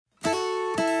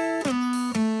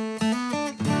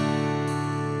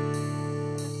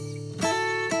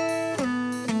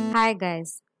Hi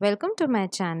guys, welcome to my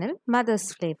channel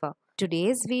Mother's Flavor.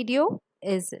 Today's video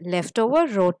is leftover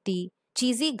roti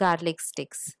cheesy garlic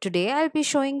sticks. Today I'll be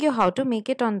showing you how to make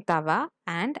it on tawa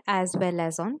and as well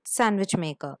as on sandwich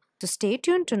maker. So stay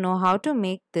tuned to know how to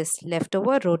make this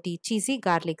leftover roti cheesy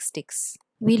garlic sticks.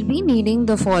 We'll be needing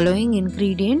the following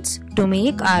ingredients to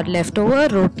make our leftover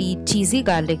roti cheesy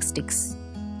garlic sticks.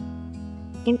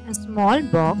 In a small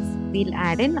box, we'll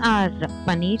add in our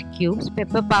paneer cubes,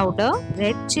 pepper powder,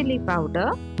 red chili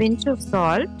powder, pinch of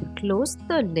salt, close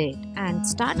the lid and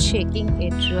start shaking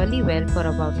it really well for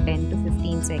about 10 to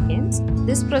 15 seconds.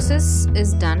 This process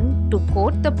is done to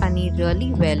coat the paneer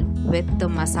really well with the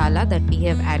masala that we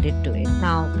have added to it.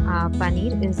 Now our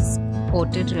paneer is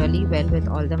coated really well with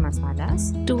all the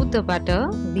masalas. To the butter,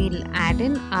 we'll add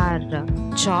in our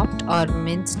chopped or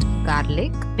minced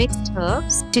garlic, mixed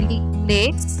herbs, chili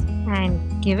flakes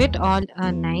and give it all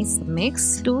a nice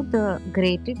mix. To the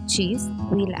grated cheese,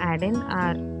 we'll add in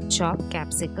our chopped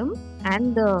capsicum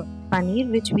and the paneer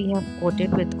which we have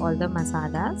coated with all the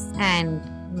masalas and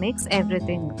mix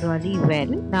everything really well.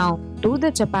 Now to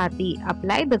the chapati,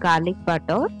 apply the garlic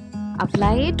butter.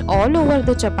 Apply it all over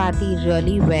the chapati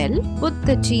really well. Put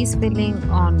the cheese filling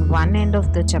on one end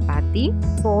of the chapati.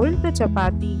 Fold the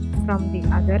chapati from the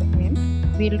other end.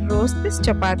 We'll roast this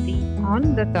chapati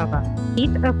on the tawa.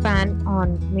 Heat a pan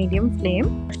on medium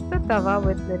flame. Brush the tawa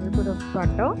with little bit of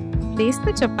butter. Place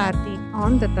the chapati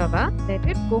on the tawa. Let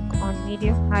it cook on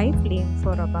medium-high flame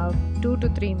for about 2 to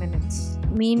 3 minutes.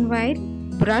 Meanwhile,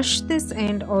 brush this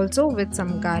end also with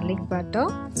some garlic butter.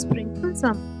 Sprinkle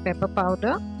some pepper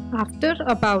powder. After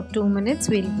about 2 minutes,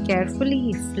 we'll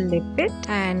carefully flip it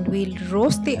and we'll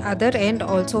roast the other end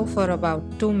also for about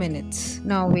 2 minutes.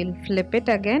 Now we'll flip it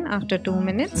again after 2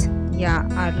 minutes. Yeah,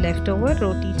 our leftover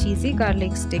roti cheesy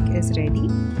garlic stick is ready.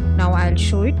 Now I'll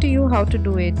show it to you how to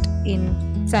do it in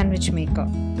sandwich maker.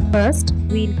 First,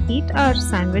 we'll heat our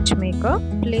sandwich maker.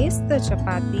 Place the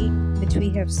chapati which we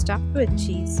have stuffed with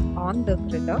cheese on the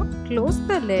griller. Close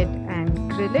the lid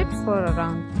and grill it for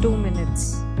around 2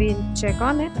 minutes. We'll check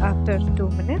on it after 2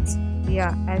 minutes.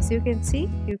 Yeah, as you can see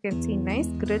nice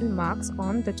grill marks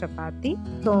on the chapati.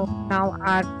 So now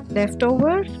our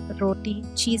leftover roti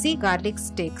cheesy garlic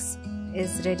sticks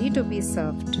is ready to be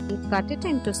served. We'll cut it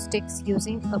into sticks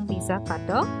using a pizza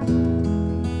cutter.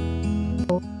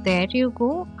 So there you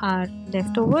go, our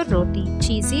leftover roti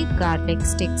cheesy garlic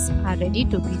sticks are ready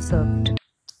to be served.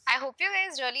 I hope you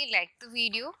guys really liked the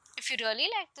video. If you really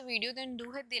liked the video, then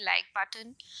do hit the like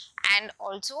button, and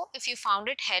also if you found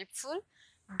it helpful,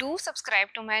 do subscribe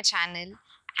to my channel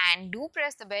and do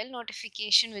press the bell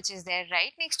notification which is there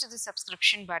right next to the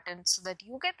subscription button so that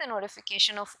you get the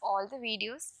notification of all the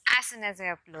videos as soon as I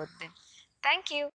upload them. Thank you.